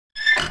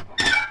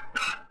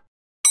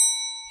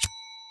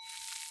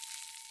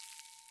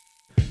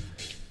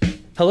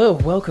Hello,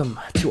 welcome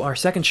to our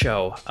second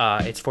show.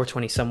 It's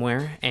 420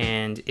 somewhere,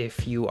 and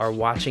if you are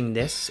watching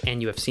this and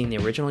you have seen the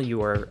original,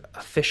 you are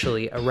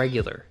officially a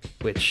regular,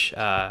 which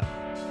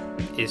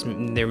is,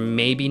 there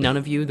may be none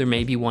of you, there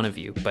may be one of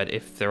you, but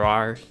if there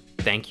are,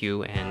 thank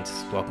you and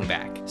welcome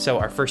back. So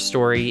our first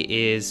story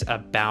is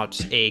about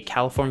a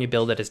California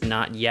bill that has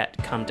not yet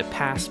come to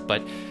pass,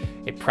 but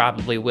it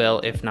probably will,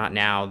 if not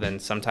now, then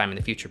sometime in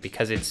the future,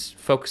 because it's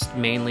focused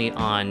mainly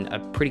on a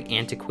pretty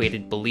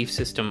antiquated belief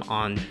system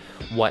on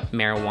what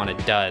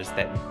marijuana does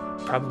that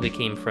probably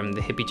came from the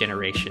hippie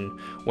generation,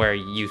 where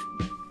you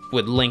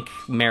would link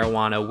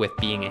marijuana with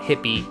being a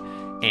hippie,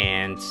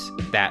 and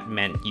that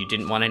meant you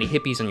didn't want any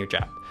hippies on your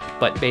job.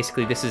 But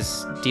basically this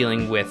is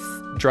dealing with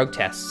drug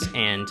tests,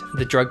 and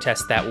the drug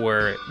tests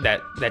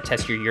that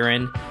test your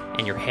urine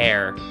and your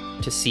hair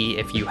to see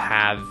if you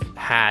have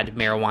had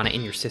marijuana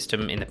in your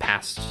system in the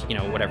past,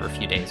 whatever,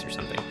 few days or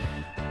something.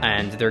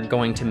 And they're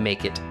going to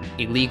make it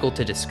illegal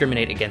to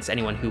discriminate against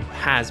anyone who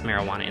has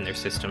marijuana in their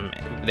system.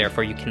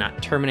 Therefore, you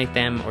cannot terminate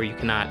them, or you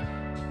cannot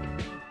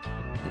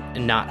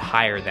not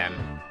hire them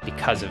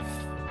because of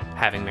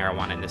having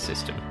marijuana in the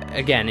system.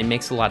 Again, it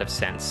makes a lot of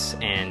sense,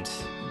 and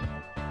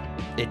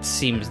it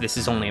seems this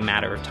is only a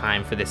matter of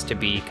time for this to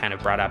be kind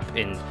of brought up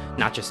in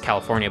not just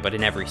California, but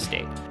in every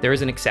state. There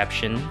is an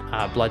exception,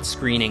 blood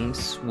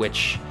screenings,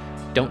 which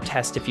don't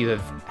test if you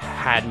have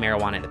had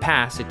marijuana in the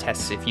past. It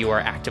tests if you are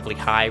actively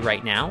high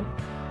right now.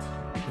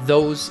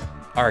 Those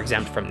are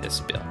exempt from this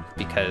bill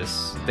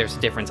because there's a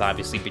difference,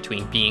 obviously,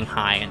 between being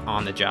high and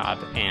on the job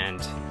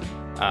and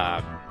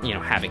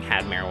having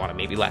had marijuana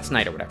maybe last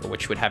night or whatever,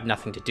 which would have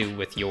nothing to do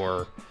with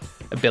your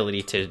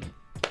ability to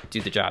do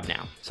the job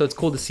now. So it's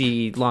cool to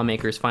see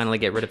lawmakers finally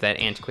get rid of that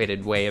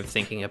antiquated way of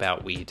thinking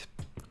about weed.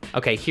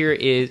 Okay, here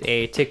is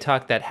a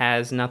TikTok that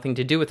has nothing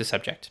to do with the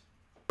subject.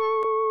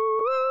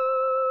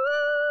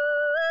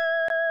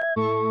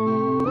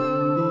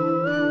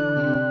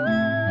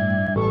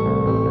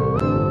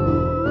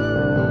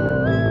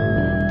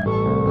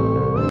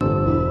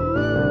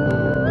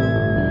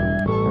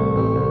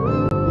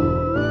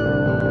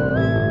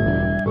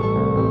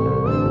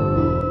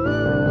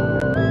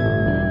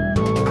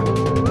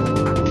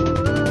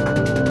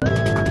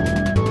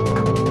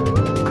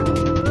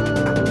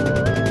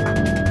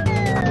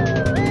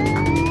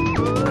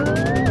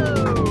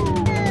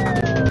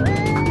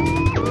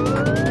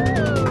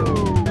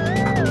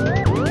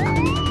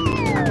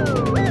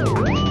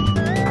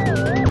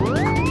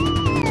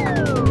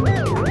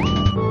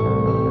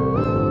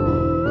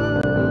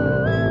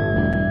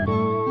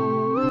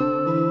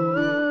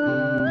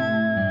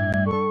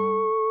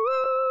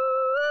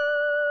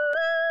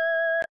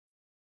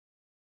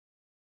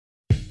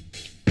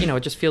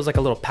 It just feels like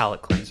a little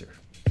palate cleanser.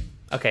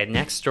 Okay,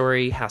 next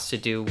story has to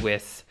do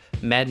with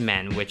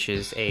MedMen, which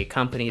is a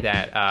company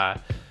that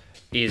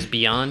is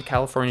beyond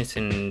California. It's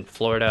in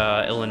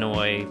Florida,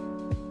 Illinois,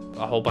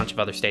 a whole bunch of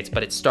other states,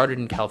 but it started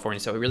in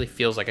California, so it really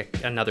feels like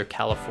another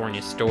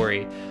California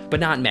story, but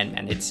not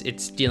MedMen.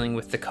 It's dealing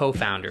with the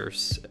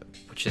co-founders,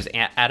 which is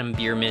Adam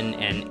Bierman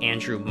and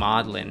Andrew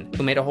Maudlin,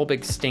 who made a whole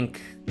big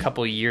stink a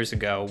couple years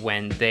ago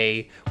when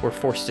they were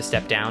forced to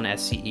step down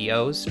as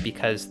CEOs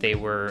because they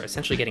were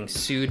essentially getting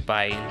sued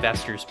by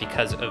investors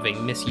because of a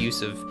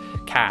misuse of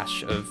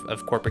cash,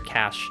 of corporate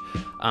cash.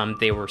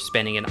 They were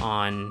spending it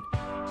on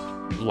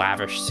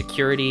lavish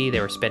security. They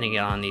were spending it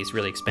on these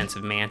really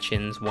expensive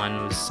mansions.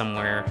 One was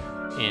somewhere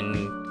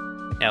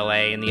in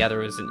LA and the other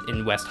was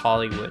in West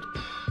Hollywood.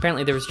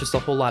 Apparently there was just a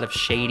whole lot of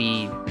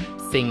shady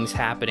things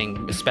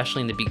happening,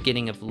 especially in the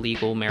beginning of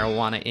legal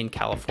marijuana in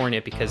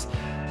California, because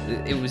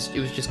it was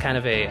just kind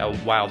of a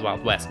wild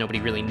west. Nobody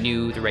really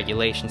knew the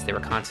regulations. They were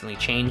constantly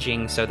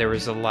changing, so there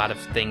was a lot of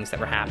things that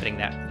were happening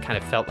that kind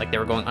of felt like they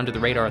were going under the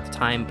radar at the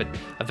time, but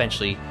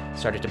eventually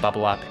started to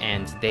bubble up,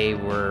 and they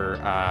were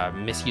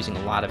misusing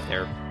a lot of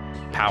their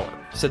power.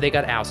 So they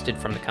got ousted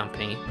from the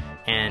company,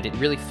 and it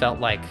really felt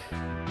like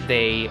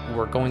they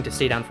were going to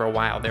stay down for a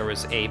while. There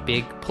was a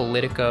big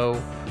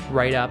Politico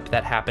write-up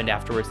that happened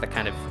afterwards that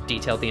kind of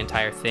detailed the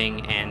entire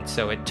thing, and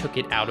so it took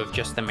it out of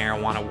just the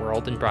marijuana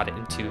world and brought it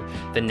into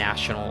the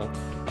national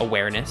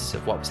awareness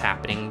of what was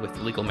happening with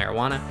legal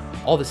marijuana.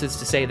 All this is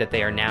to say that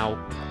they are now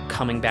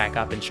coming back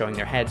up and showing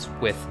their heads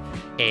with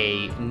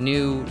a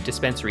new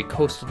dispensary,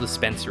 Coastal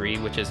Dispensary,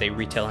 which is a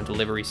retail and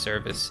delivery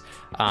service.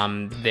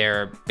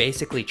 They're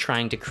basically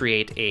trying to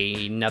create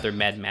another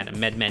MedMen. A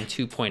MedMen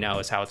 2.0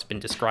 is how it's been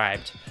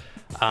described.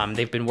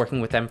 They've been working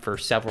with them for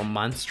several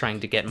months trying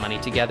to get money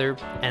together,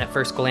 and at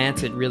first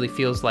glance it really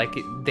feels like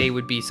they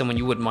would be someone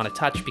you wouldn't want to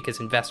touch because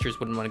investors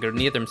wouldn't want to go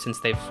near them since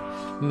they've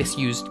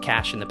misused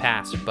cash in the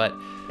past. But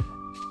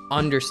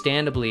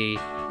understandably,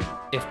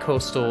 if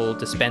Coastal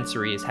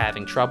Dispensary is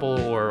having trouble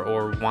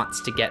or wants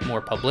to get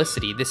more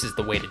publicity, this is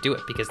the way to do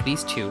it, because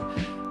these two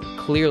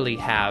clearly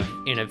have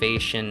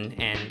innovation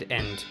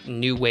and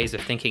new ways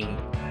of thinking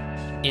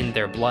in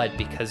their blood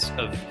because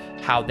of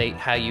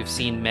how you've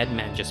seen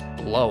MedMen just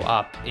blow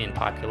up in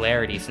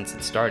popularity since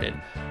it started.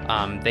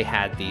 They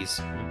had these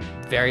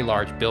very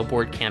large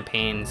billboard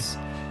campaigns.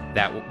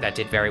 that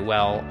did very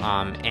well,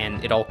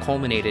 and it all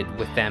culminated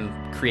with them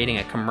creating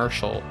a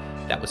commercial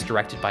that was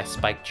directed by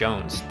Spike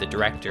Jonze,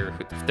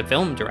 the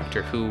film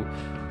director, who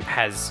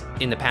has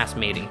in the past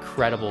made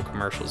incredible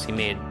commercials. He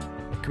made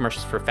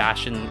commercials for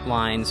fashion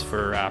lines,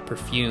 for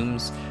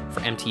perfumes, for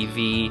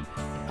MTV.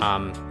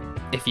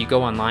 If you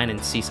go online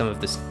and see some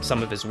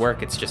of his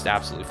work, it's just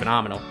absolutely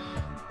phenomenal.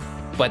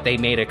 But they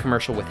made a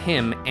commercial with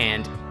him,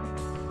 and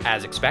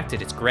as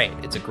expected, it's great.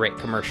 It's a great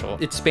commercial.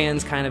 It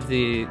spans kind of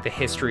the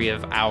history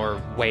of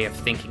our way of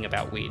thinking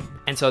about weed.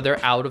 And so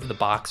their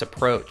out-of-the-box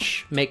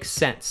approach makes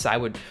sense. I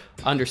would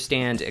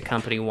understand a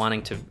company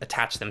wanting to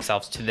attach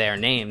themselves to their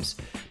names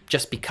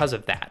just because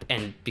of that,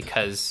 and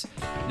because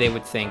they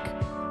would think,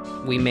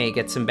 we may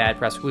get some bad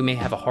press, we may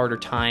have a harder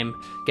time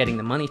getting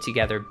the money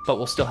together, but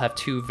we'll still have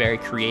two very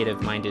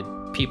creative-minded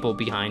people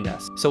behind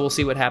us. So we'll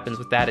see what happens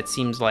with that. It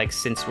seems like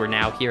since we're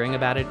now hearing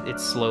about it,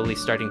 it's slowly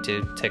starting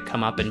to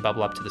come up and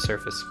bubble up to the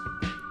surface.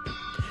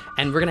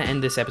 And we're going to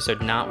end this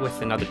episode not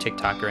with another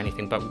TikTok or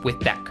anything, but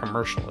with that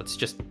commercial. It's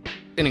just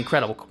an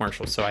incredible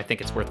commercial, so I think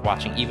it's worth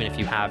watching, even if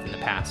you have in the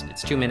past.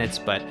 It's 2 minutes,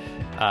 but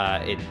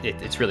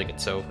it's really good,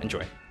 so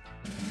enjoy.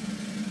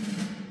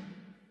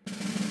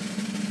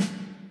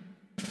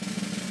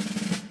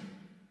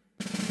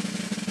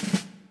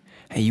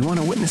 Hey, you want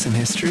to witness some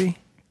history?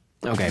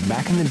 Okay,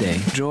 back in the day,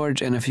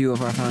 George and a few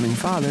of our founding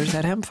fathers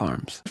had hemp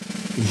farms.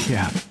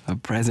 Yeah, a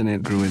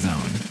president grew his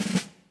own.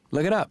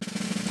 Look it up.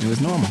 It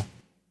was normal.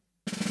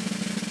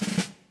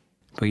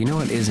 But you know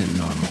what isn't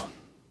normal?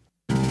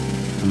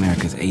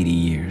 America's 80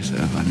 years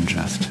of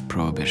unjust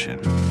prohibition,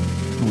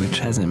 which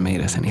hasn't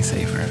made us any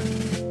safer.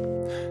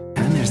 And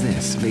then there's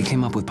this. They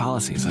came up with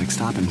policies like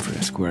stop and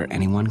frisk, where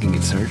anyone can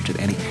get searched at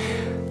any...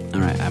 All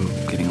right, I'm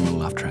getting a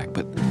little off track,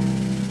 but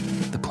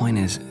the point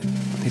is,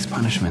 these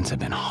punishments have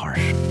been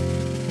harsh.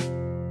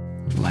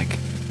 Like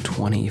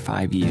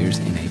 25 years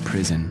in a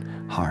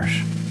prison,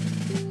 harsh.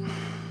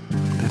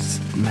 That's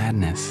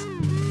madness.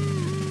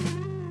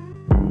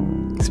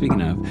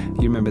 Speaking of,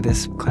 you remember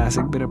this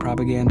classic bit of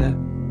propaganda?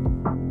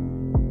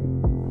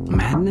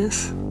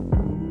 Madness?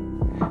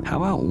 How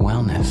about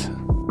wellness?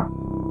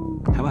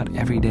 How about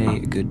everyday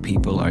good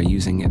people are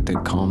using it to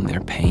calm their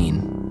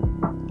pain,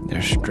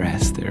 their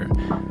stress, their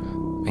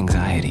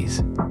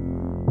anxieties?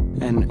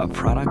 And a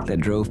product that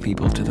drove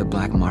people to the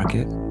black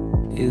market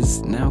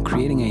is now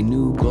creating a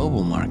new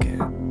global market.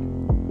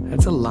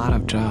 That's a lot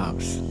of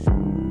jobs.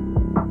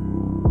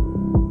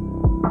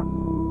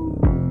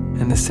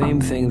 And the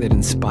same thing that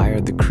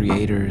inspired the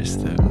creators,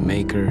 the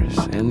makers,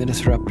 and the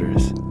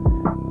disruptors.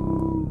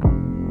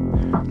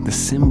 The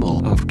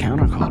symbol of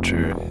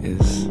counterculture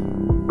is,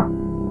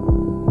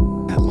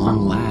 at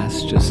long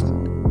last, just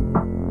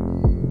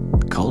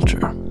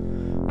culture.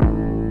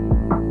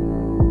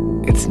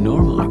 It's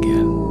normal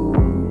again.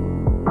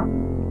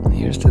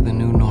 Here's to the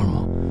new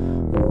normal.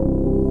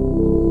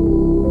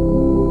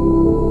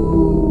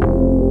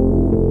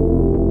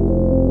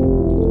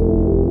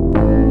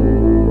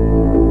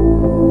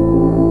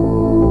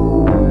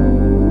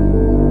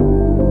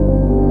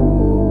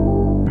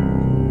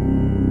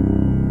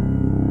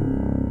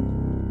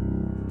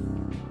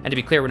 And to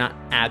be clear, we're not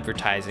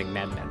advertising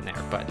MedMen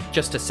there, but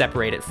just to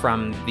separate it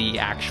from the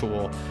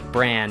actual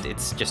brand,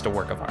 it's just a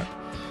work of art.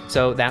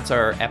 So that's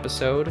our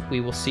episode.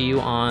 We will see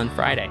you on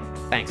Friday.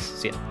 Thanks.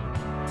 See ya.